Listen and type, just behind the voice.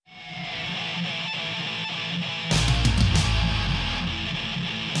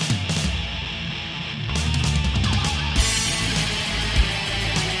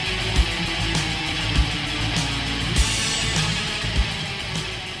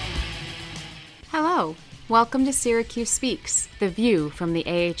Hello, welcome to Syracuse Speaks, the view from the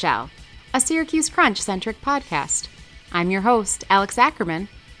AHL, a Syracuse Crunch-centric podcast. I'm your host, Alex Ackerman.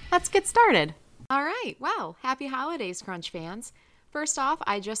 Let's get started. All right, well, happy holidays, Crunch fans. First off,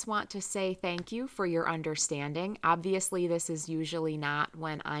 I just want to say thank you for your understanding. Obviously, this is usually not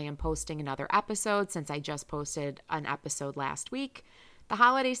when I am posting another episode, since I just posted an episode last week. The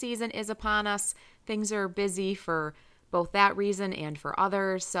holiday season is upon us. Things are busy for both that reason and for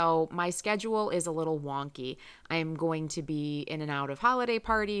others, so my schedule is a little wonky. I'm going to be in and out of holiday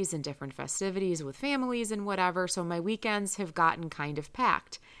parties and different festivities with families and whatever, so my weekends have gotten kind of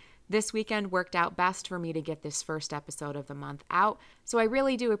packed. This weekend worked out best for me to get this first episode of the month out, so I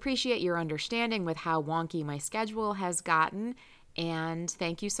really do appreciate your understanding with how wonky my schedule has gotten, and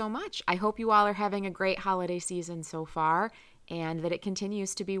thank you so much. I hope you all are having a great holiday season so far, and that it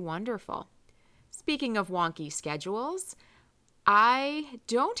continues to be wonderful. Speaking of wonky schedules, I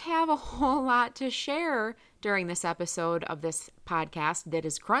don't have a whole lot to share during this episode of this podcast that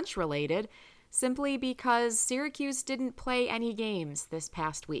is Crunch related, simply because Syracuse didn't play any games this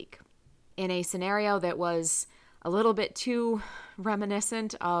past week. In a scenario that was a little bit too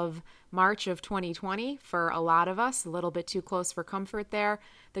reminiscent of March of 2020 for a lot of us, a little bit too close for comfort there,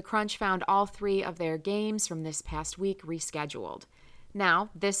 the Crunch found all 3 of their games from this past week rescheduled. Now,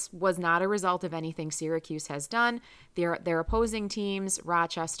 this was not a result of anything Syracuse has done. Their opposing teams,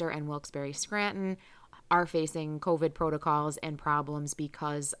 Rochester and Wilkes-Barre Scranton, are facing COVID protocols and problems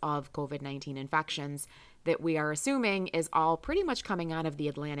because of COVID-19 infections that we are assuming is all pretty much coming out of the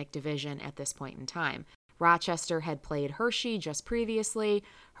Atlantic Division at this point in time. Rochester had played Hershey just previously.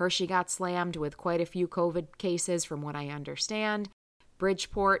 Hershey got slammed with quite a few COVID cases from what I understand.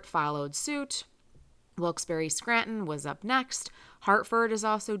 Bridgeport followed suit. Wilkes-Barre Scranton was up next. Hartford is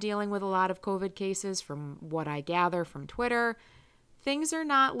also dealing with a lot of COVID cases from what I gather from Twitter. Things are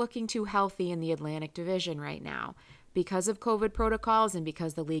not looking too healthy in the Atlantic Division right now. Because of COVID protocols and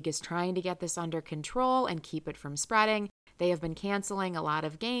because the league is trying to get this under control and keep it from spreading, they have been canceling a lot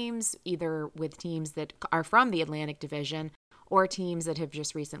of games, either with teams that are from the Atlantic Division or teams that have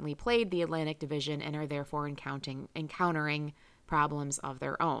just recently played the Atlantic Division and are therefore encountering problems of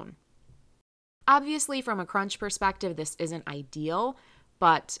their own. Obviously, from a Crunch perspective, this isn't ideal,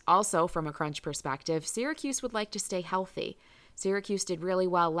 but also from a Crunch perspective, Syracuse would like to stay healthy. Syracuse did really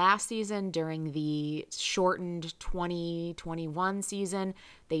well last season during the shortened 2021 season.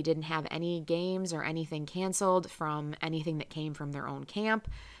 They didn't have any games or anything canceled from anything that came from their own camp.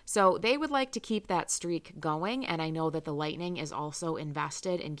 So they would like to keep that streak going, and I know that the Lightning is also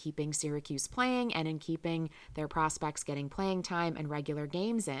invested in keeping Syracuse playing and in keeping their prospects getting playing time and regular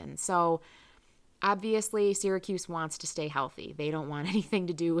games in. So obviously, Syracuse wants to stay healthy. They don't want anything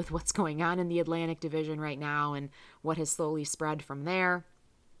to do with what's going on in the Atlantic Division right now and what has slowly spread from there.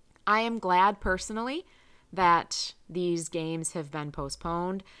 I am glad personally that these games have been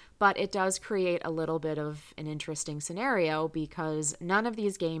postponed, but it does create a little bit of an interesting scenario because none of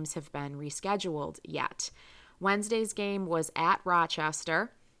these games have been rescheduled yet. Wednesday's game was at Rochester.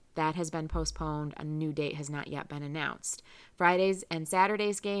 That has been postponed. A new date has not yet been announced. Friday's and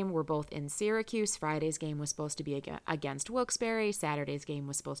Saturday's game were both in Syracuse. Friday's game was supposed to be against Wilkes-Barre. Saturday's game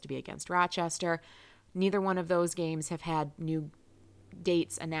was supposed to be against Rochester. Neither one of those games have had new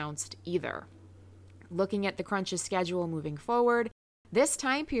dates announced either. Looking at the Crunch's schedule moving forward, this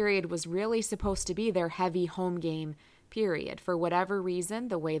time period was really supposed to be their heavy home game period. For whatever reason,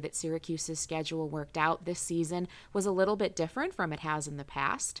 the way that Syracuse's schedule worked out this season was a little bit different from it has in the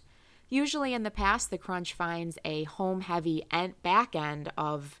past. Usually in the past, the Crunch finds a home-heavy back end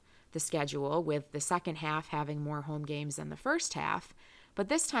of the schedule, with the second half having more home games than the first half. But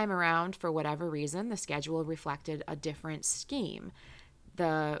this time around, for whatever reason, the schedule reflected a different scheme.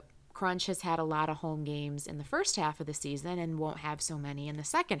 The Crunch has had a lot of home games in the first half of the season and won't have so many in the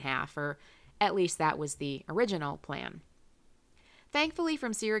second half, or at least that was the original plan. Thankfully,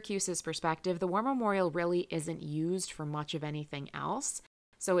 from Syracuse's perspective, the War Memorial really isn't used for much of anything else,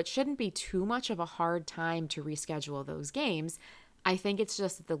 so it shouldn't be too much of a hard time to reschedule those games. I think it's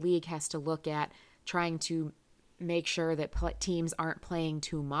just that the league has to look at trying to make sure that teams aren't playing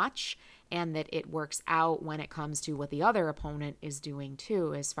too much and that it works out when it comes to what the other opponent is doing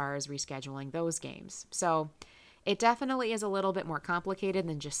too, as far as rescheduling those games. So it definitely is a little bit more complicated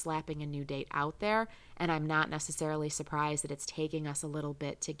than just slapping a new date out there, and I'm not necessarily surprised that it's taking us a little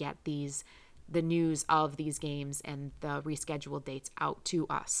bit to get the news of these games and the rescheduled dates out to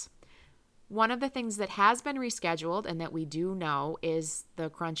us. One of the things that has been rescheduled and that we do know is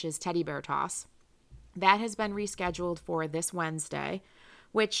the Crunch's Teddy Bear Toss. That has been rescheduled for this Wednesday,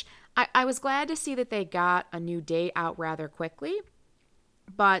 which I was glad to see that they got a new date out rather quickly,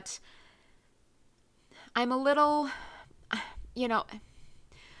 but I'm a little,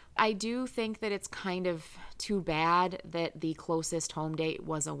 I do think that it's kind of too bad that the closest home date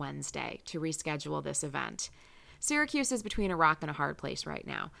was a Wednesday to reschedule this event. Syracuse is between a rock and a hard place right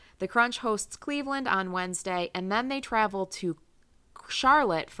now. The Crunch hosts Cleveland on Wednesday, and then they travel to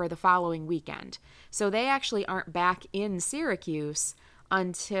Charlotte for the following weekend. So they actually aren't back in Syracuse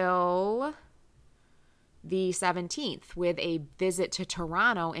until the 17th, with a visit to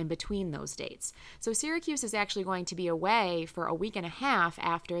Toronto in between those dates. So Syracuse is actually going to be away for a week and a half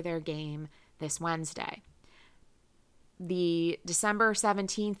after their game this Wednesday. The December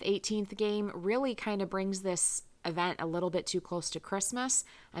 17th, 18th game really kind of brings this event a little bit too close to Christmas.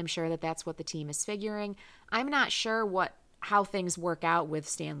 I'm sure that that's what the team is figuring. I'm not sure how things work out with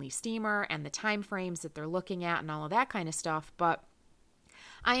Stanley Steamer and the time frames that they're looking at and all of that kind of stuff, but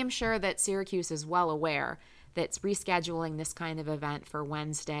I am sure that Syracuse is well aware that rescheduling this kind of event for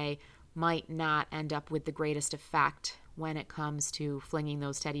Wednesday might not end up with the greatest effect when it comes to flinging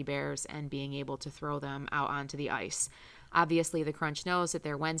those teddy bears and being able to throw them out onto the ice. Obviously, the Crunch knows that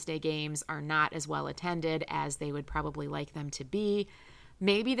their Wednesday games are not as well attended as they would probably like them to be.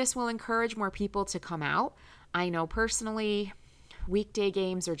 Maybe this will encourage more people to come out. I know personally, weekday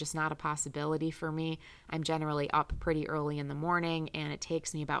games are just not a possibility for me. I'm generally up pretty early in the morning, and it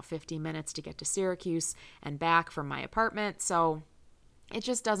takes me about 50 minutes to get to Syracuse and back from my apartment, so it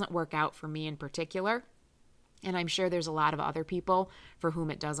just doesn't work out for me in particular. And I'm sure there's a lot of other people for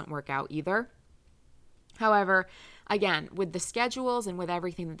whom it doesn't work out either. However, again, with the schedules and with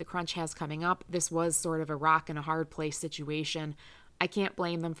everything that the Crunch has coming up, this was sort of a rock and a hard place situation. I can't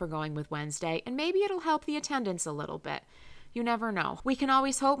blame them for going with Wednesday, and maybe it'll help the attendance a little bit. You never know. We can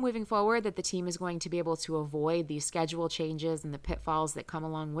always hope moving forward that the team is going to be able to avoid these schedule changes and the pitfalls that come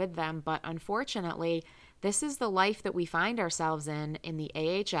along with them, but unfortunately, this is the life that we find ourselves in the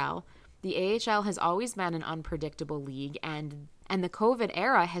AHL. The AHL has always been an unpredictable league, and the COVID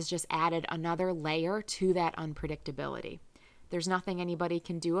era has just added another layer to that unpredictability. There's nothing anybody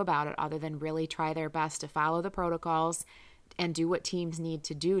can do about it other than really try their best to follow the protocols and do what teams need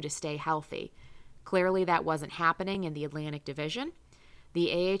to do to stay healthy. Clearly, that wasn't happening in the Atlantic Division.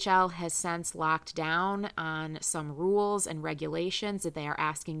 The AHL has since locked down on some rules and regulations that they are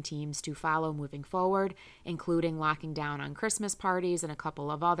asking teams to follow moving forward, including locking down on Christmas parties and a couple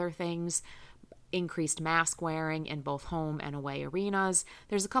of other things, increased mask wearing in both home and away arenas.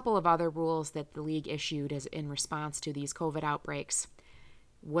 There's a couple of other rules that the league issued as in response to these COVID outbreaks.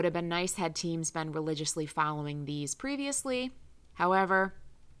 Would have been nice had teams been religiously following these previously. However,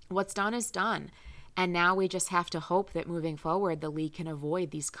 what's done is done. And now we just have to hope that moving forward, the league can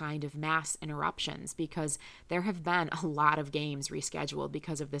avoid these kind of mass interruptions, because there have been a lot of games rescheduled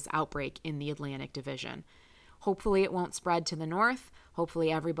because of this outbreak in the Atlantic Division. Hopefully it won't spread to the North.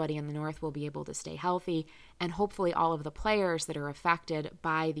 Hopefully everybody in the North will be able to stay healthy. And hopefully all of the players that are affected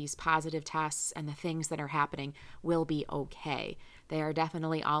by these positive tests and the things that are happening will be okay. They are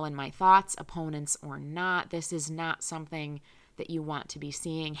definitely all in my thoughts, opponents or not. This is not something that you want to be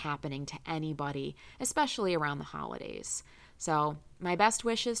seeing happening to anybody, especially around the holidays. So my best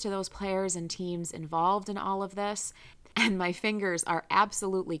wishes to those players and teams involved in all of this, and my fingers are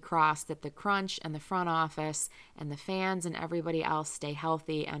absolutely crossed that the Crunch and the front office and the fans and everybody else stay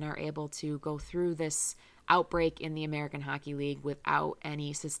healthy and are able to go through this outbreak in the American Hockey League without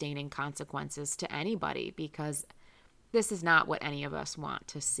any sustaining consequences to anybody, because this is not what any of us want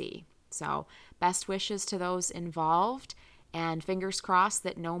to see. So best wishes to those involved, and fingers crossed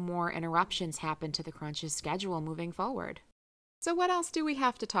that no more interruptions happen to the Crunch's schedule moving forward. So what else do we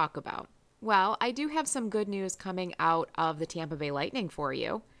have to talk about? Well, I do have some good news coming out of the Tampa Bay Lightning for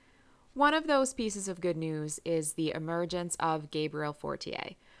you. One of those pieces of good news is the emergence of Gabriel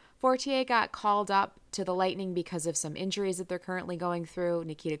Fortier. Fortier got called up to the Lightning because of some injuries that they're currently going through.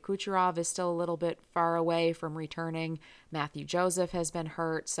 Nikita Kucherov is still a little bit far away from returning. Matthew Joseph has been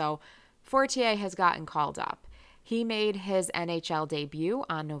hurt, so Fortier has gotten called up. He made his NHL debut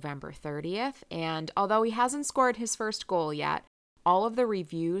on November 30th, and although he hasn't scored his first goal yet, all of the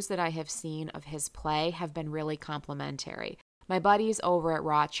reviews that I have seen of his play have been really complimentary. My buddies over at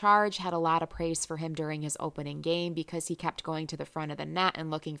Raw Charge had a lot of praise for him during his opening game because he kept going to the front of the net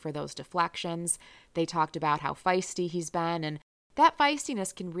and looking for those deflections. They talked about how feisty he's been, and that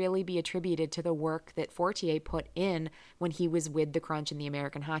feistiness can really be attributed to the work that Fortier put in when he was with the Crunch in the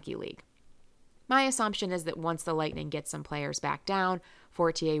American Hockey League. My assumption is that once the Lightning get some players back down,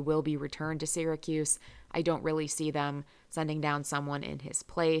 Fortier will be returned to Syracuse. I don't really see them sending down someone in his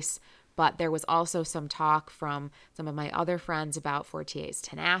place, but there was also some talk from some of my other friends about Fortier's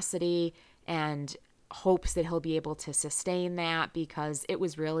tenacity and hopes that he'll be able to sustain that, because it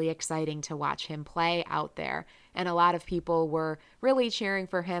was really exciting to watch him play out there. And a lot of people were really cheering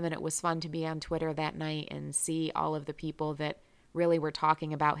for him, and it was fun to be on Twitter that night and see all of the people that really were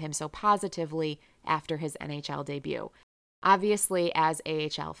talking about him so positively after his NHL debut. Obviously, as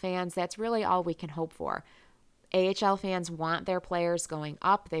AHL fans, that's really all we can hope for. AHL fans want their players going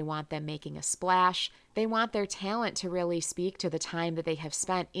up. They want them making a splash. They want their talent to really speak to the time that they have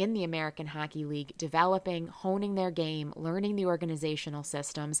spent in the American Hockey League, developing, honing their game, learning the organizational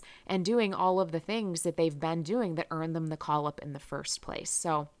systems, and doing all of the things that they've been doing that earned them the call up in the first place.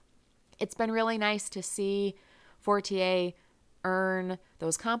 So it's been really nice to see Fortier earn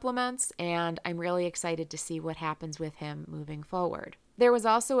those compliments, and I'm really excited to see what happens with him moving forward. There was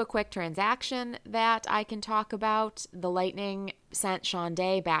also a quick transaction that I can talk about. The Lightning sent Sean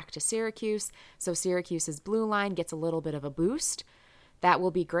Day back to Syracuse, so Syracuse's blue line gets a little bit of a boost. That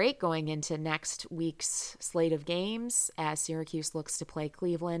will be great going into next week's slate of games, as Syracuse looks to play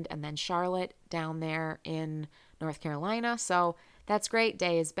Cleveland and then Charlotte down there in North Carolina. So that's great.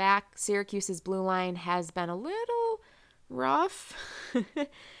 Day is back. Syracuse's blue line has been a little rough.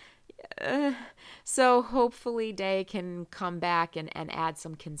 So hopefully Day can come back and add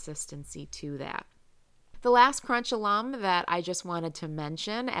some consistency to that. The last Crunch alum that I just wanted to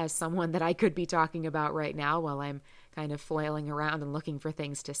mention as someone that I could be talking about right now while I'm kind of flailing around and looking for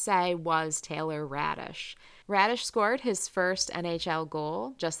things to say was Taylor Raddysh. Raddysh scored his first NHL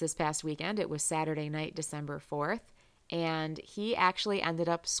goal just this past weekend. It was Saturday night, December 4th, and he actually ended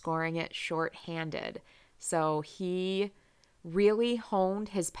up scoring it shorthanded. So he really honed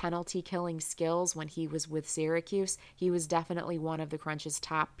his penalty killing skills when he was with Syracuse. He was definitely one of the Crunch's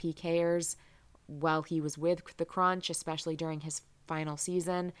top PKers while he was with the Crunch, especially during his final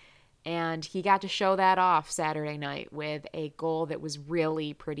season. And he got to show that off Saturday night with a goal that was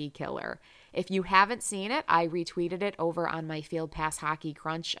really pretty killer. If you haven't seen it, I retweeted it over on my Field Pass Hockey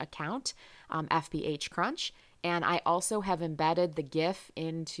Crunch account, FPH Crunch. And I also have embedded the GIF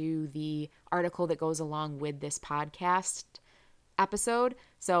into the article that goes along with this podcast episode,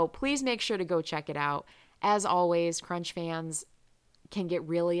 so please make sure to go check it out. As always, Crunch fans can get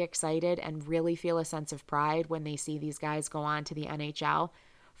really excited and really feel a sense of pride when they see these guys go on to the NHL.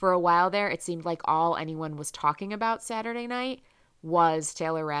 For a while there, it seemed like all anyone was talking about Saturday night was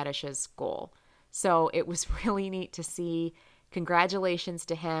Taylor Raddysh's goal. So it was really neat to see. Congratulations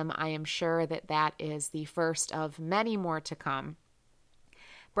to him. I am sure that that is the first of many more to come.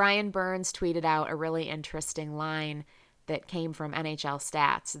 Brian Burns tweeted out a really interesting line that came from NHL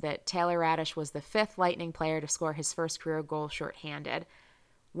Stats, that Taylor Raddysh was the 5th Lightning player to score his first career goal shorthanded.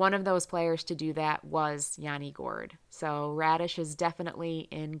 One of those players to do that was Yanni Gourde. So Raddysh is definitely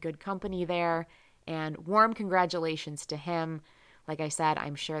in good company there, and warm congratulations to him. Like I said,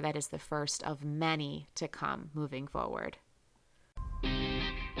 I'm sure that is the first of many to come moving forward.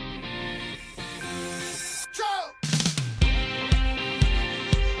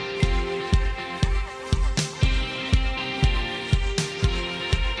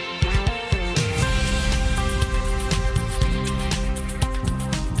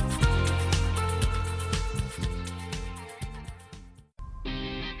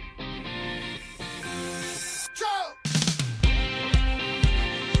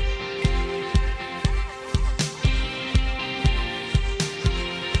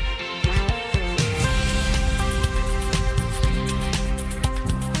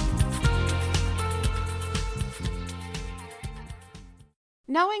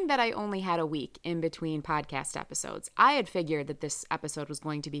 Knowing that I only had a week in between podcast episodes, I had figured that this episode was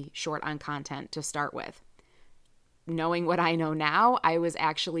going to be short on content to start with. Knowing what I know now, I was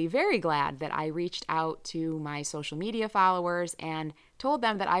actually very glad that I reached out to my social media followers and told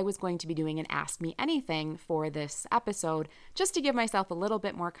them that I was going to be doing an Ask Me Anything for this episode, just to give myself a little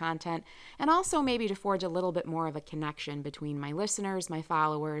bit more content and also maybe to forge a little bit more of a connection between my listeners, my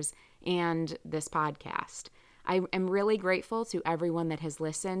followers, and this podcast. I am really grateful to everyone that has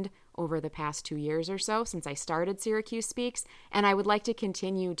listened over the past 2 years or so since I started Syracuse Speaks, and I would like to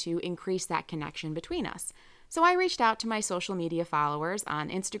continue to increase that connection between us. So I reached out to my social media followers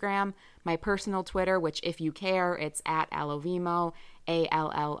on Instagram, my personal Twitter, which if you care, it's at Allovimo,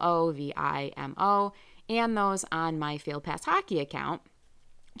 ALLOVIMO, and those on my Field Pass Hockey account,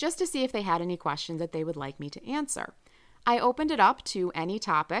 just to see if they had any questions that they would like me to answer. I opened it up to any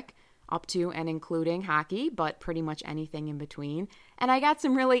topic, up to and including hockey, but pretty much anything in between. And I got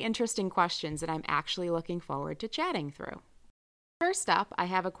some really interesting questions that I'm actually looking forward to chatting through. First up, I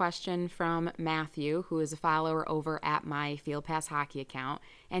have a question from Matthew, who is a follower over at my Field Pass Hockey account,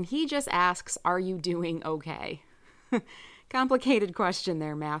 and he just asks, "Are you doing okay?" Complicated question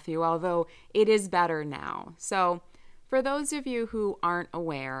there, Matthew, although it is better now. So, for those of you who aren't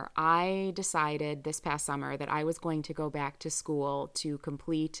aware, I decided this past summer that I was going to go back to school to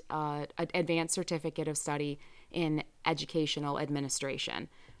complete an advanced certificate of study in educational administration.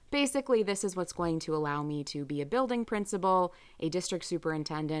 Basically, this is what's going to allow me to be a building principal, a district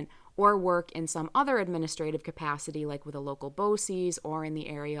superintendent, or work in some other administrative capacity like with a local BOCES or in the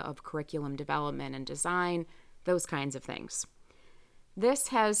area of curriculum development and design, those kinds of things. This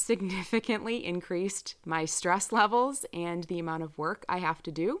has significantly increased my stress levels and the amount of work I have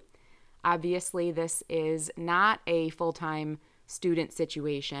to do. Obviously, this is not a full-time student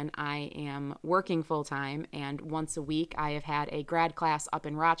situation. I am working full-time, and once a week I have had a grad class up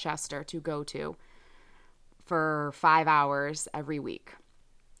in Rochester to go to for 5 hours every week.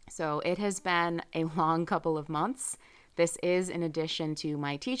 So it has been a long couple of months. This is in addition to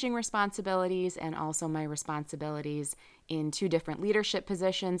my teaching responsibilities and also my responsibilities in 2 different leadership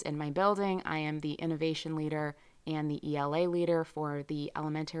positions in my building. I am the innovation leader and the ELA leader for the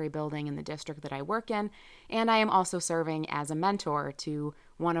elementary building in the district that I work in. And I am also serving as a mentor to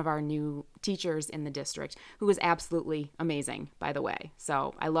one of our new teachers in the district, who is absolutely amazing, by the way.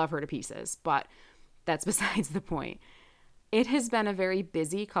 So I love her to pieces, but that's besides the point. It has been a very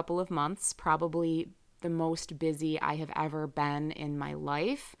busy couple of months, probably the most busy I have ever been in my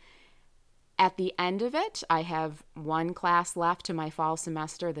life. At the end of it, I have 1 class left to my fall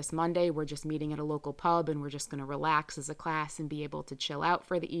semester this Monday. We're just meeting at a local pub and we're just going to relax as a class and be able to chill out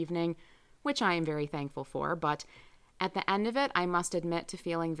for the evening, which I am very thankful for. But at the end of it, I must admit to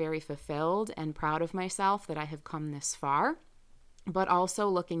feeling very fulfilled and proud of myself that I have come this far. But also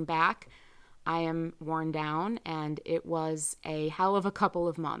looking back, I am worn down and it was a hell of a couple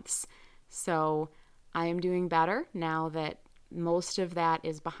of months. So I am doing better now that most of that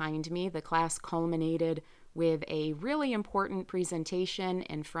is behind me. The class culminated with a really important presentation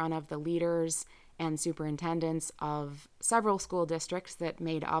in front of the leaders and superintendents of several school districts that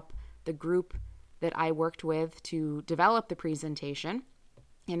made up the group that I worked with to develop the presentation.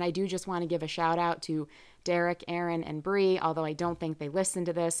 And I do just want to give a shout out to Derek, Aaron, and Bree, although I don't think they listen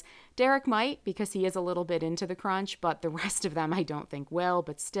to this. Derek might because he is a little bit into the crunch, but the rest of them I don't think will.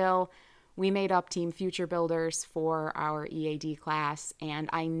 But still, we made up Team Future Builders for our EAD class, and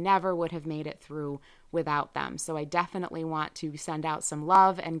I never would have made it through without them. So I definitely want to send out some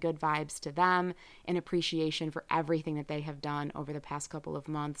love and good vibes to them in appreciation for everything that they have done over the past couple of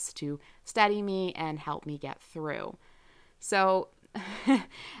months to steady me and help me get through. So,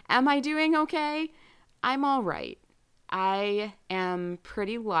 am I doing okay? I'm all right. I am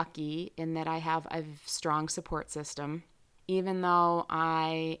pretty lucky in that I have a strong support system. Even though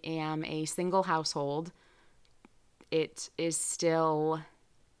I am a single household, it is still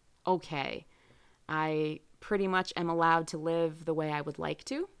okay. I pretty much am allowed to live the way I would like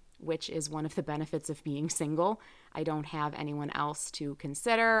to, which is one of the benefits of being single. I don't have anyone else to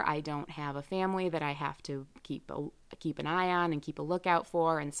consider. I don't have a family that I have to keep an eye on and keep a lookout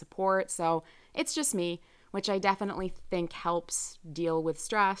for and support. So it's just me, which I definitely think helps deal with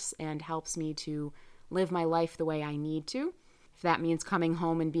stress and helps me to live my life the way I need to. If that means coming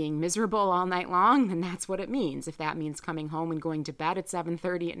home and being miserable all night long, then that's what it means. If that means coming home and going to bed at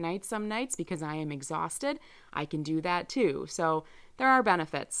 7:30 at night some nights because I am exhausted, I can do that too. So there are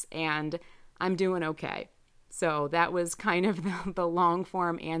benefits, and I'm doing okay. So that was kind of the long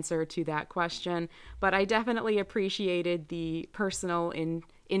form answer to that question, but I definitely appreciated the personal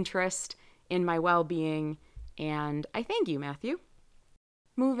interest in my well-being, and I thank you, Matthew.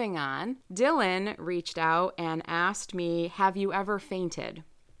 Moving on, Dylan reached out and asked me, have you ever fainted?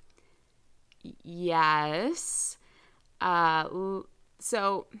 Yes.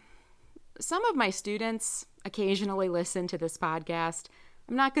 So some of my students occasionally listen to this podcast.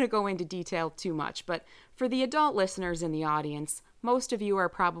 I'm not going to go into detail too much, but for the adult listeners in the audience, most of you are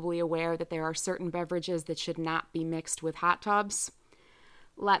probably aware that there are certain beverages that should not be mixed with hot tubs.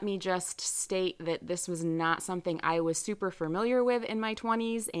 Let me just state that this was not something I was super familiar with in my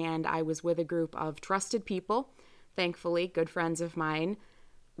 20s, and I was with a group of trusted people, thankfully, good friends of mine.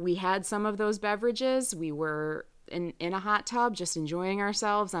 We had some of those beverages. We were in a hot tub just enjoying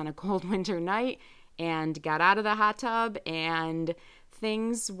ourselves on a cold winter night and got out of the hot tub and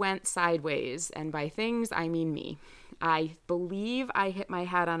things went sideways. And by things, I mean me. I believe I hit my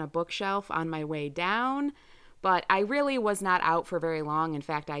head on a bookshelf on my way down, but I really was not out for very long. In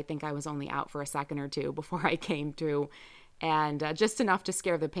fact, I think I was only out for a second or two before I came to, and just enough to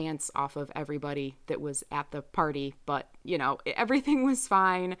scare the pants off of everybody that was at the party. But, you know, everything was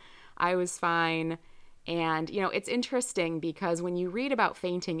fine. I was fine. And, it's interesting because when you read about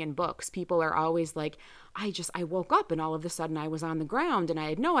fainting in books, people are always like, I woke up and all of a sudden I was on the ground and I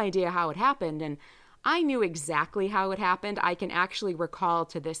had no idea how it happened. And I knew exactly how it happened. I can actually recall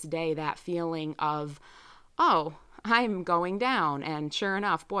to this day that feeling of, oh, I'm going down. And sure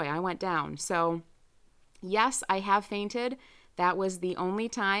enough, boy, I went down. So yes, I have fainted. That was the only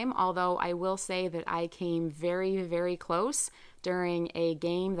time, although I will say that I came very, very close during a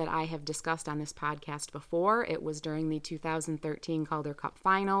game that I have discussed on this podcast before. It was during the 2013 Calder Cup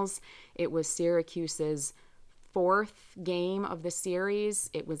Finals. It was Syracuse's fourth game of the series.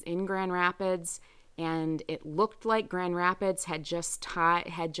 It was in Grand Rapids, and it looked like Grand Rapids had just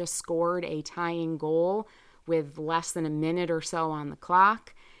scored a tying goal with less than a minute or so on the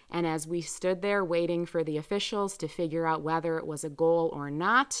clock. And as we stood there waiting for the officials to figure out whether it was a goal or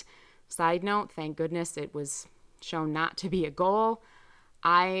not, side note, thank goodness it was shown not to be a goal,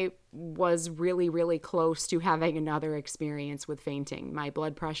 I was really, really close to having another experience with fainting. My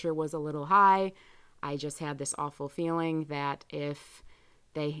blood pressure was a little high. I just had this awful feeling that if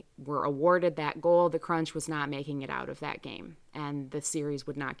they were awarded that goal, the Crunch was not making it out of that game. And the series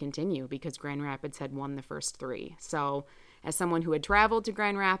would not continue because Grand Rapids had won the first three. So as someone who had traveled to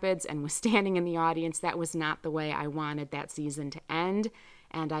Grand Rapids and was standing in the audience, that was not the way I wanted that season to end.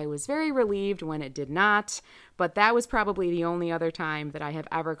 And I was very relieved when it did not. But that was probably the only other time that I have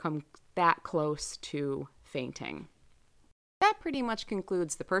ever come that close to fainting. That pretty much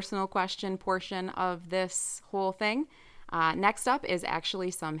concludes the personal question portion of this whole thing. Next up is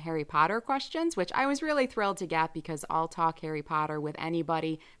actually some Harry Potter questions, which I was really thrilled to get because I'll talk Harry Potter with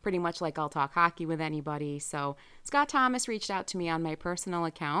anybody, pretty much like I'll talk hockey with anybody. So Scott Thomas reached out to me on my personal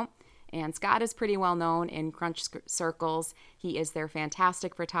account, and Scott is pretty well known in Crunch circles. He is their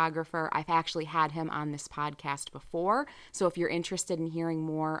fantastic photographer. I've actually had him on this podcast before. So if you're interested in hearing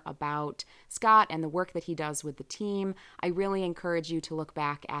more about Scott and the work that he does with the team, I really encourage you to look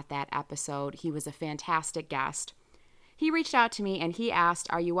back at that episode. He was a fantastic guest. He reached out to me and he asked,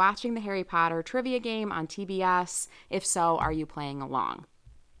 are you watching the Harry Potter trivia game on TBS? If so, are you playing along?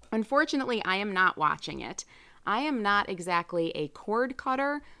 Unfortunately, I am not watching it. I am not exactly a cord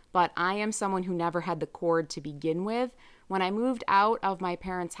cutter, but I am someone who never had the cord to begin with. When I moved out of my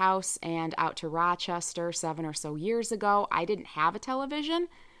parents' house and out to Rochester 7 or so years ago, I didn't have a television.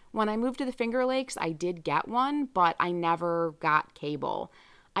 When I moved to the Finger Lakes, I did get one, but I never got cable.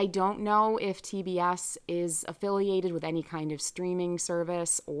 I don't know if TBS is affiliated with any kind of streaming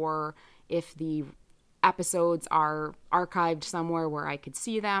service or if the episodes are archived somewhere where I could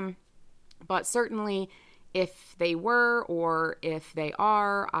see them. But certainly, if they were or if they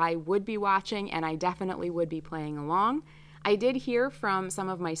are, I would be watching and I definitely would be playing along. I did hear from some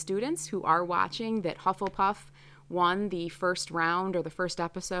of my students who are watching that Hufflepuff won the first round or the first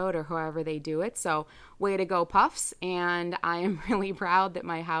episode or however they do it. So way to go, Puffs. And I am really proud that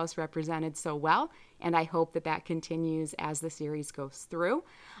my house represented so well. And I hope that that continues as the series goes through.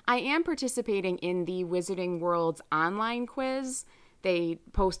 I am participating in the Wizarding World's online quiz. They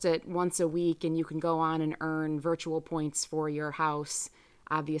post it once a week and you can go on and earn virtual points for your house.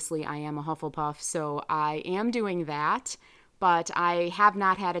 Obviously, I am a Hufflepuff, so I am doing that. But I have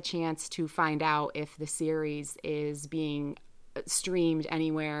not had a chance to find out if the series is being streamed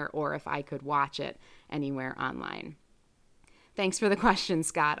anywhere or if I could watch it anywhere online. Thanks for the question,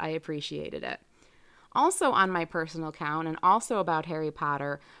 Scott. I appreciated it. Also on my personal account and also about Harry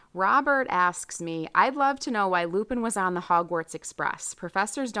Potter, Robert asks me, I'd love to know why Lupin was on the Hogwarts Express.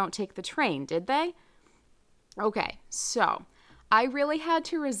 Professors don't take the train, did they? Okay, so I really had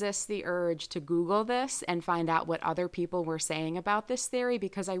to resist the urge to Google this and find out what other people were saying about this theory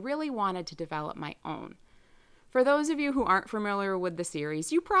because I really wanted to develop my own. For those of you who aren't familiar with the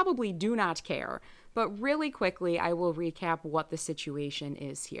series, you probably do not care, but really quickly I will recap what the situation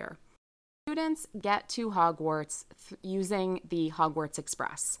is here. Students get to Hogwarts using the Hogwarts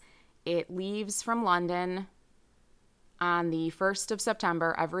Express. It leaves from London on the 1st of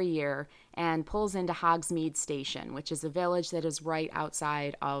September every year and pulls into Hogsmeade Station, which is a village that is right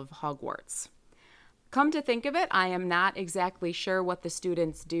outside of Hogwarts. Come to think of it, I am not exactly sure what the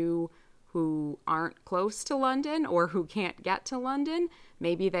students do who aren't close to London or who can't get to London.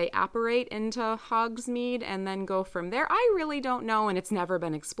 Maybe they apparate into Hogsmeade and then go from there. I really don't know, and it's never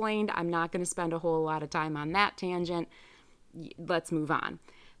been explained. I'm not going to spend a whole lot of time on that tangent. Let's move on.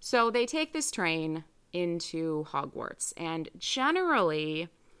 So they take this train into Hogwarts, and generally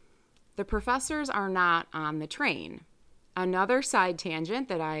the professors are not on the train. Another side tangent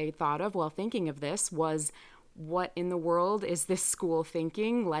that I thought of while thinking of this was, what in the world is this school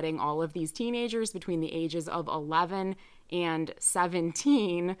thinking, letting all of these teenagers between the ages of 11 and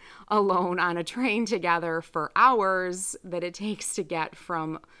 17 alone on a train together for hours that it takes to get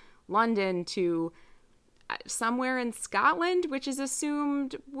from London to somewhere in Scotland, which is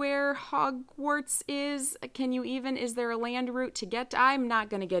assumed where Hogwarts is. Is there a land route to get to? I'm not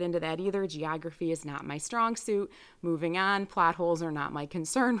going to get into that either. Geography is not my strong suit. Moving on, plot holes are not my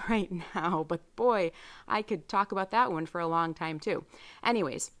concern right now, but boy, I could talk about that one for a long time too.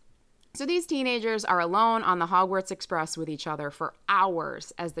 Anyways, so these teenagers are alone on the Hogwarts Express with each other for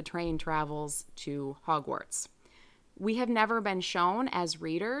hours as the train travels to Hogwarts. We have never been shown as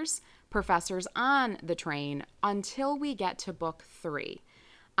readers professors on the train until we get to book 3.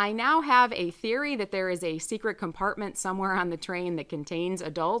 I now have a theory that there is a secret compartment somewhere on the train that contains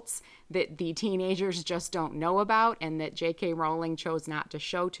adults that the teenagers just don't know about and that J.K. Rowling chose not to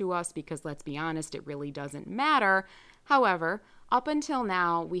show to us because, let's be honest, it really doesn't matter. However, up until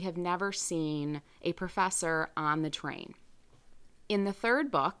now, we have never seen a professor on the train. In the third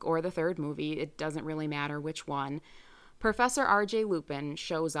book, or the third movie, it doesn't really matter which one, Professor R.J. Lupin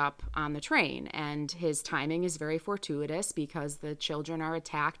shows up on the train, and his timing is very fortuitous because the children are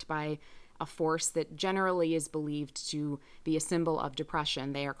attacked by a force that generally is believed to be a symbol of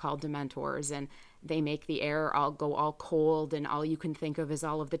depression. They are called Dementors, and they make the air go all cold, and all you can think of is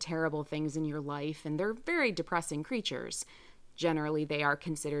all of the terrible things in your life, and they're very depressing creatures. Generally, they are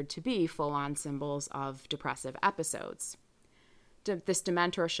considered to be full-on symbols of depressive episodes. This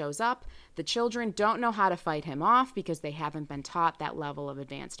Dementor shows up. The children don't know how to fight him off because they haven't been taught that level of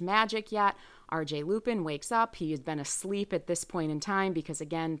advanced magic yet. R.J. Lupin wakes up. He has been asleep at this point in time because,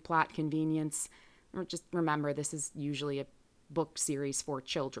 again, plot convenience. Just remember, this is usually a book series for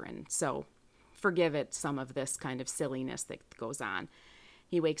children, so forgive it some of this kind of silliness that goes on.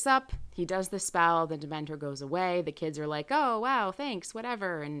 He wakes up, he does the spell, the Dementor goes away. The kids are like, oh, wow, thanks,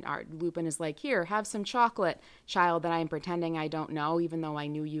 whatever. And Lupin is like, here, have some chocolate, child that I'm pretending I don't know, even though I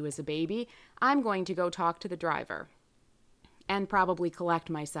knew you as a baby. I'm going to go talk to the driver and probably collect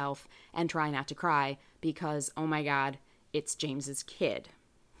myself and try not to cry because, oh my God, it's James's kid.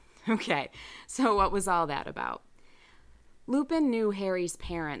 Okay, so what was all that about? Lupin knew Harry's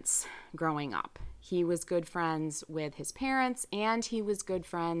parents growing up. He was good friends with his parents, and he was good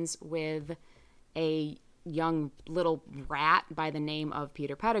friends with a young little rat by the name of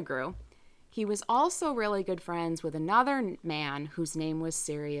Peter Pettigrew. He was also really good friends with another man whose name was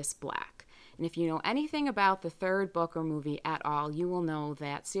Sirius Black. And if you know anything about the third book or movie at all, you will know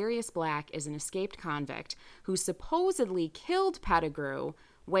that Sirius Black is an escaped convict who supposedly killed Pettigrew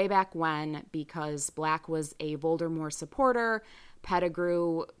way back when because Black was a Voldemort supporter.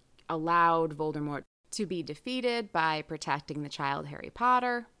 Pettigrew allowed Voldemort to be defeated by protecting the child Harry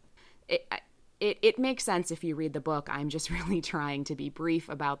Potter. It makes sense if you read the book. I'm just really trying to be brief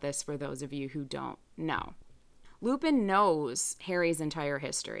about this for those of you who don't know. Lupin knows Harry's entire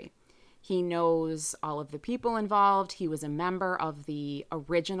history. He knows all of the people involved. He was a member of the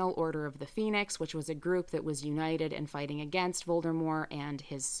original Order of the Phoenix, which was a group that was united in fighting against Voldemort and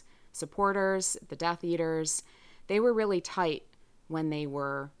his supporters, the Death Eaters. They were really tight when they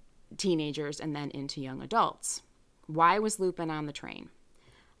were teenagers and then into young adults. Why was Lupin on the train?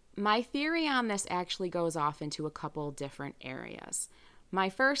 My theory on this actually goes off into a couple different areas. My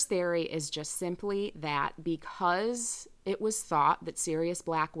first theory is just simply that because it was thought that Sirius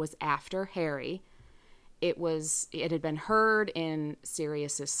Black was after Harry, it had been heard in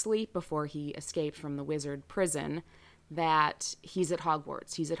Sirius's sleep before he escaped from the wizard prison that he's at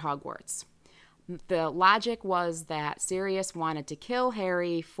Hogwarts. The logic was that Sirius wanted to kill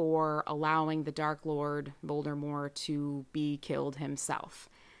Harry for allowing the Dark Lord Voldemort to be killed himself.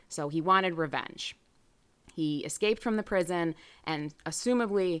 So he wanted revenge. He escaped from the prison and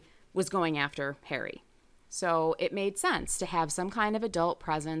assumably was going after Harry. So it made sense to have some kind of adult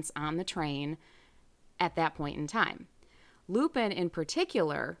presence on the train at that point in time. Lupin, in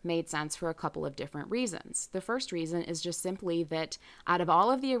particular, made sense for a couple of different reasons. The first reason is just simply that out of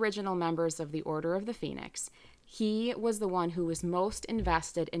all of the original members of the Order of the Phoenix, he was the one who was most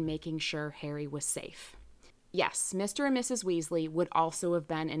invested in making sure Harry was safe. Yes, Mr. and Mrs. Weasley would also have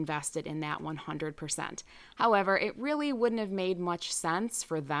been invested in that 100%. However, it really wouldn't have made much sense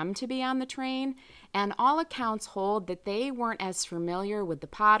for them to be on the train, and all accounts hold that they weren't as familiar with the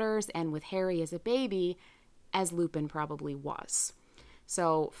Potters and with Harry as a baby as Lupin probably was.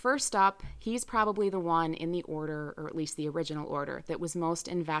 So first up, he's probably the one in the Order, or at least the original Order, that was most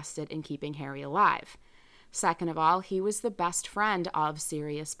invested in keeping Harry alive. Second of all, he was the best friend of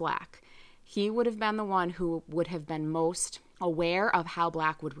Sirius Black. He would have been the one who would have been most aware of how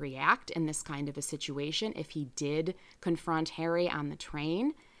Black would react in this kind of a situation if he did confront Harry on the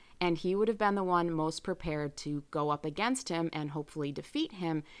train. and he would have been the one most prepared to go up against him and hopefully defeat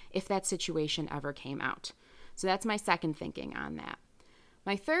him if that situation ever came out. So that's my second thinking on that.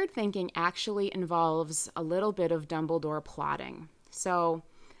 My third thinking actually involves a little bit of Dumbledore plotting. So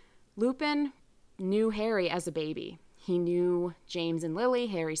Lupin knew Harry as a baby. He knew James and Lily,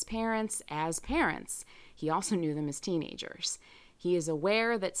 Harry's parents, as parents. He also knew them as teenagers. He is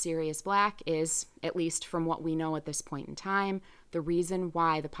aware that Sirius Black is, at least from what we know at this point in time, the reason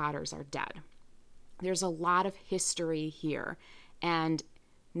why the Potters are dead. There's a lot of history here, and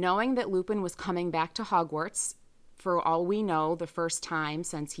knowing that Lupin was coming back to Hogwarts, for all we know, the first time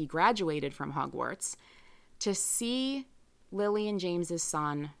since he graduated from Hogwarts, to see Lily and James's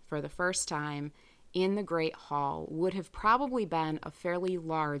son for the first time in the Great Hall would have probably been a fairly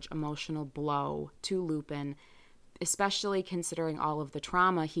large emotional blow to Lupin, especially considering all of the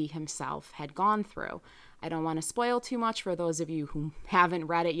trauma he himself had gone through. I don't want to spoil too much for those of you who haven't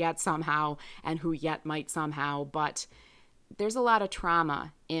read it yet somehow and who yet might somehow, but there's a lot of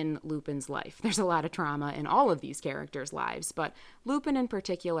trauma in Lupin's life. There's a lot of trauma in all of these characters' lives, but Lupin in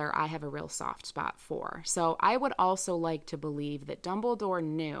particular, I have a real soft spot for. So I would also like to believe that Dumbledore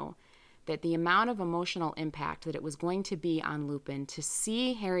knew that the amount of emotional impact that it was going to be on Lupin to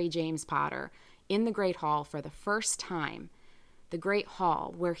see Harry James Potter in the Great Hall for the first time, the Great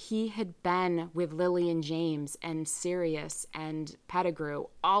Hall where he had been with Lily and James and Sirius and Pettigrew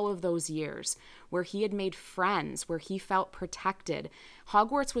all of those years, where he had made friends, where he felt protected.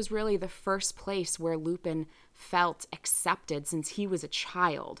 Hogwarts was really the first place where Lupin felt accepted since he was a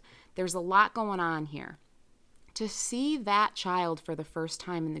child. There's a lot going on here. To see that child for the first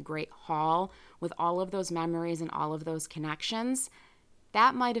time in the Great Hall with all of those memories and all of those connections,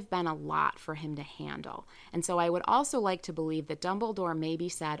 that might have been a lot for him to handle. And so I would also like to believe that Dumbledore maybe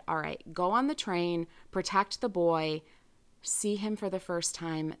said, all right, go on the train, protect the boy, see him for the first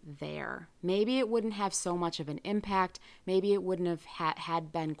time there. Maybe it wouldn't have so much of an impact. Maybe it wouldn't have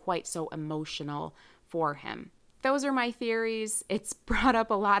had been quite so emotional for him. Those are my theories. It's brought up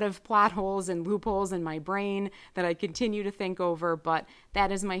a lot of plot holes and loopholes in my brain that I continue to think over, but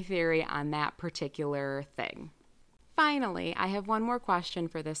that is my theory on that particular thing. Finally, I have one more question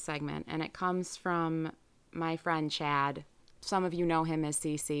for this segment, and it comes from my friend Chad. Some of you know him as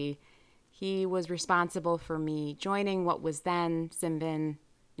CC. He was responsible for me joining what was then Simbin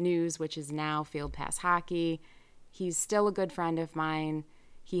News, which is now Field Pass Hockey. He's still a good friend of mine.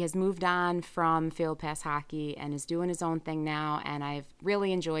 He has moved on from Field Pass Hockey and is doing his own thing now, and I've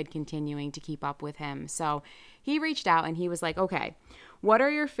really enjoyed continuing to keep up with him. So he reached out and he was like, okay, what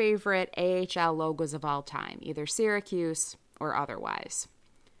are your favorite AHL logos of all time, either Syracuse or otherwise?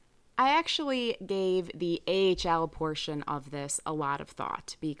 I actually gave the AHL portion of this a lot of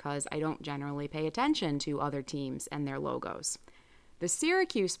thought because I don't generally pay attention to other teams and their logos. The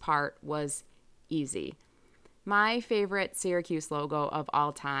Syracuse part was easy. My favorite Syracuse logo of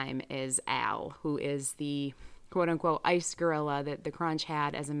all time is Al, who is the quote-unquote ice gorilla that the Crunch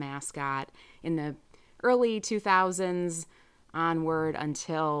had as a mascot in the early 2000s onward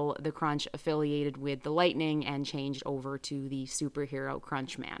until the Crunch affiliated with the Lightning and changed over to the superhero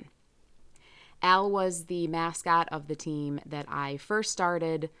Crunchman. Al was the mascot of the team that I first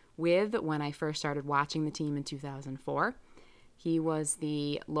started with when I first started watching the team in 2004. He was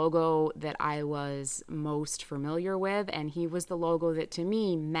the logo that I was most familiar with, and he was the logo that to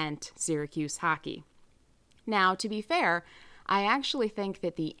me meant Syracuse hockey. Now, to be fair, I actually think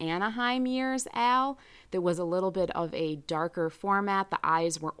that the Anaheim years Al, there was a little bit of a darker format. The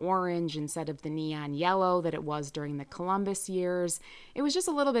eyes were orange instead of the neon yellow that it was during the Columbus years. It was just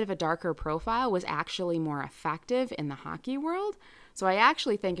a little bit of a darker profile, was actually more effective in the hockey world. So I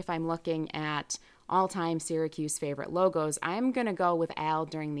actually think if I'm looking at all-time Syracuse favorite logos, I'm going to go with Al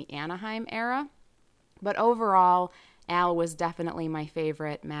during the Anaheim era. But overall, Al was definitely my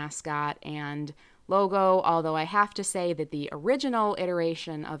favorite mascot and logo, although I have to say that the original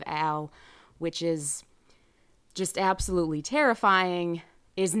iteration of Al, which is just absolutely terrifying,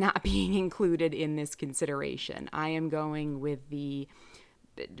 is not being included in this consideration. I am going with the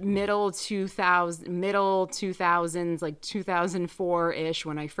middle 2000s, like 2004-ish,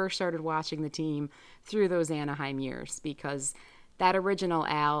 when I first started watching the team through those Anaheim years, because that original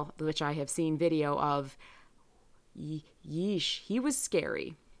Al, which I have seen video of, yeesh, he was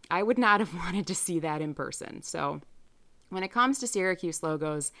scary. I would not have wanted to see that in person. So when it comes to Syracuse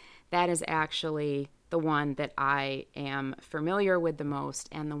logos, that is actually the one that I am familiar with the most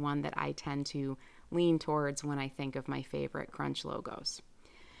and the one that I tend to lean towards when I think of my favorite Crunch logos.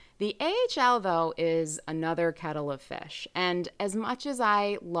 The AHL, though, is another kettle of fish. And as much as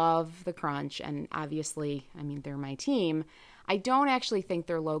I love the Crunch, and obviously, I mean, they're my team, I don't actually think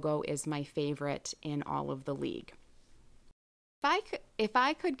their logo is my favorite in all of the league. If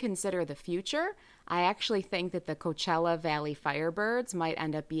I could consider the future, I actually think that the Coachella Valley Firebirds might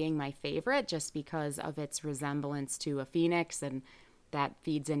end up being my favorite just because of its resemblance to a phoenix, and that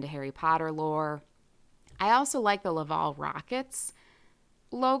feeds into Harry Potter lore. I also like the Laval Rockets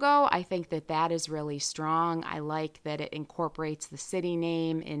logo. I think that that is really strong. I like that it incorporates the city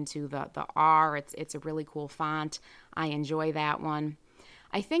name into the R. It's a really cool font. I enjoy that one.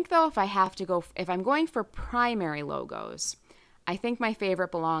 I think, though, if I'm going for primary logos, I think my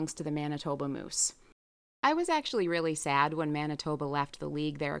favorite belongs to the Manitoba Moose. I was actually really sad when Manitoba left the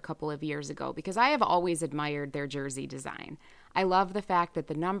league there a couple of years ago because I have always admired their jersey design. I love the fact that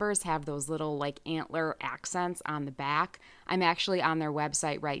the numbers have those little like antler accents on the back. I'm actually on their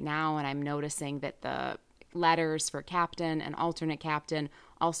website right now and I'm noticing that the letters for captain and alternate captain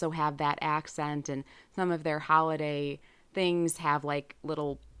also have that accent, and some of their holiday things have like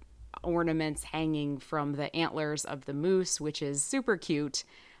little ornaments hanging from the antlers of the moose, which is super cute.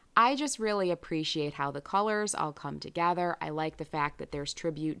 I just really appreciate how the colors all come together. I like the fact that there's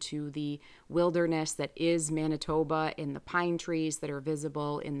tribute to the wilderness that is Manitoba in the pine trees that are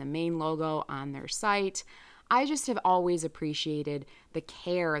visible in the main logo on their site. I just have always appreciated the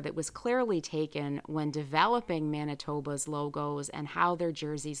care that was clearly taken when developing Manitoba's logos and how their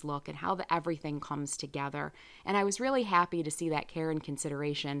jerseys look and how everything comes together. And I was really happy to see that care and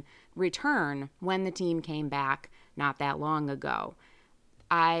consideration return when the team came back not that long ago.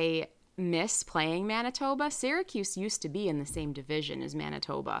 I miss playing Manitoba. Syracuse used to be in the same division as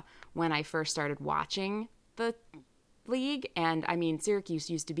Manitoba when I first started watching the league. And I mean, Syracuse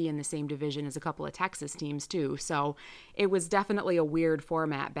used to be in the same division as a couple of Texas teams too. So it was definitely a weird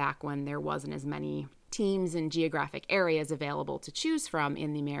format back when there wasn't as many teams and geographic areas available to choose from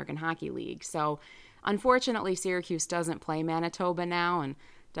in the American Hockey League. So unfortunately, Syracuse doesn't play Manitoba now and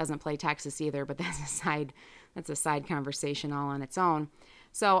doesn't play Texas either, but that's a side conversation all on its own.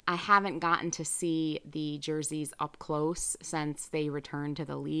 So I haven't gotten to see the jerseys up close since they returned to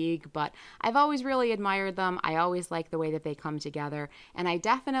the league, but I've always really admired them. I always like the way that they come together, and I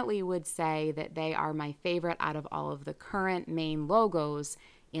definitely would say that they are my favorite out of all of the current main logos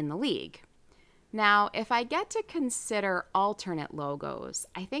in the league. Now, if I get to consider alternate logos,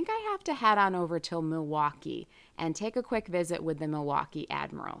 I think I have to head on over to Milwaukee and take a quick visit with the Milwaukee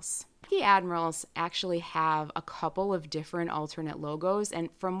Admirals. The Admirals actually have a couple of different alternate logos, and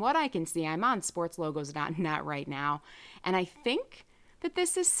from what I can see, I'm on sportslogos.net right now, and I think that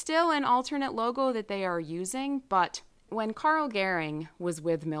this is still an alternate logo that they are using, but when Carl Gehring was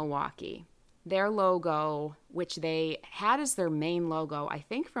with Milwaukee, their logo, which they had as their main logo, I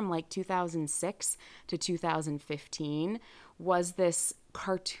think from like 2006 to 2015, was this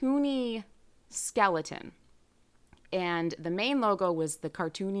cartoony skeleton. And the main logo was the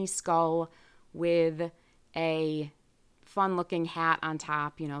cartoony skull with a fun-looking hat on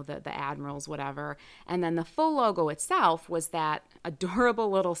top, you know, the Admirals, whatever. And then the full logo itself was that adorable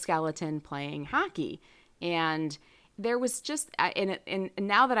little skeleton playing hockey. And there was just, and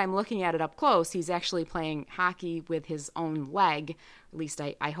now that I'm looking at it up close, he's actually playing hockey with his own leg. At least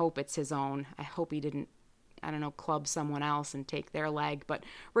I hope it's his own. I hope he didn't, I don't know, club someone else and take their leg. But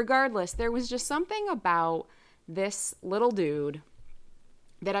regardless, there was just something about this little dude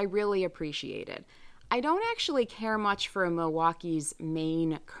that I really appreciated. I don't actually care much for Milwaukee's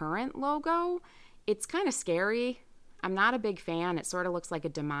main current logo. It's kind of scary. I'm not a big fan. It sort of looks like a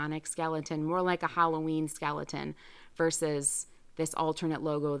demonic skeleton, more like a Halloween skeleton versus this alternate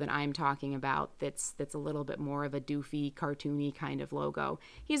logo that I'm talking about that's a little bit more of a doofy, cartoony kind of logo.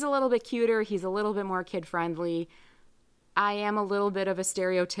 He's a little bit cuter. He's a little bit more kid-friendly. I am a little bit of a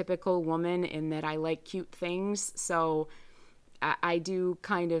stereotypical woman in that I like cute things, so I do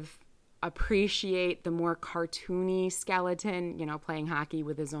kind of appreciate the more cartoony skeleton, you know, playing hockey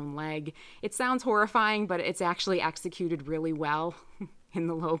with his own leg. It sounds horrifying, but it's actually executed really well in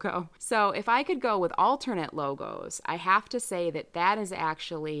the logo. So if I could go with alternate logos, I have to say that that is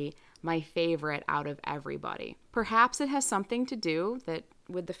actually my favorite out of everybody. Perhaps it has something to do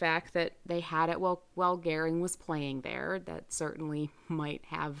with the fact that they had it while Gehring was playing there. That certainly might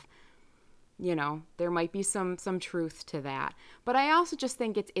have, you know, there might be some truth to that. But I also just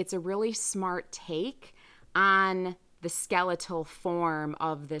think it's a really smart take on the skeletal form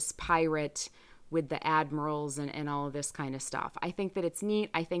of this pirate with the admirals and all of this kind of stuff. I think that it's neat.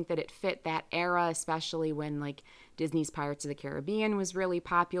 I think that it fit that era, especially when like Disney's Pirates of the Caribbean was really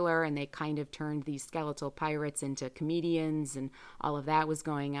popular and they kind of turned these skeletal pirates into comedians and all of that was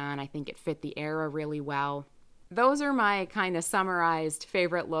going on. I think it fit the era really well. Those are my kind of summarized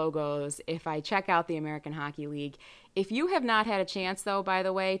favorite logos if I check out the American Hockey League. If you have not had a chance, though, by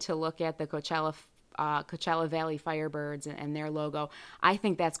the way, to look at the Coachella Valley Firebirds and their logo, I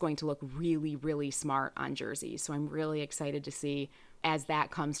think that's going to look really, really smart on jerseys. So I'm really excited to see as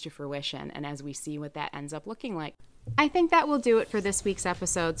that comes to fruition and as we see what that ends up looking like. I think that will do it for this week's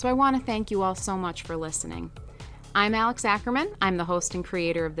episode, so I want to thank you all so much for listening. I'm Alex Ackerman. I'm the host and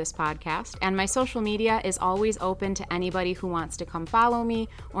creator of this podcast, and my social media is always open to anybody who wants to come follow me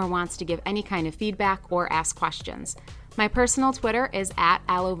or wants to give any kind of feedback or ask questions. My personal Twitter is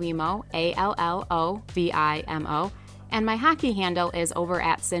 @Allovimo, ALLOVIMO, and my hockey handle is over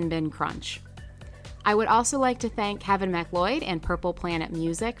at Sinbin Crunch. I would also like to thank Kevin MacLeod and Purple Planet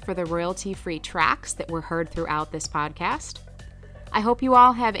Music for the royalty-free tracks that were heard throughout this podcast. I hope you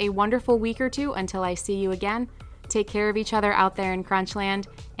all have a wonderful week or two until I see you again. Take care of each other out there in Crunchland,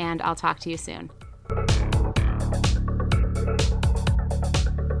 and I'll talk to you soon.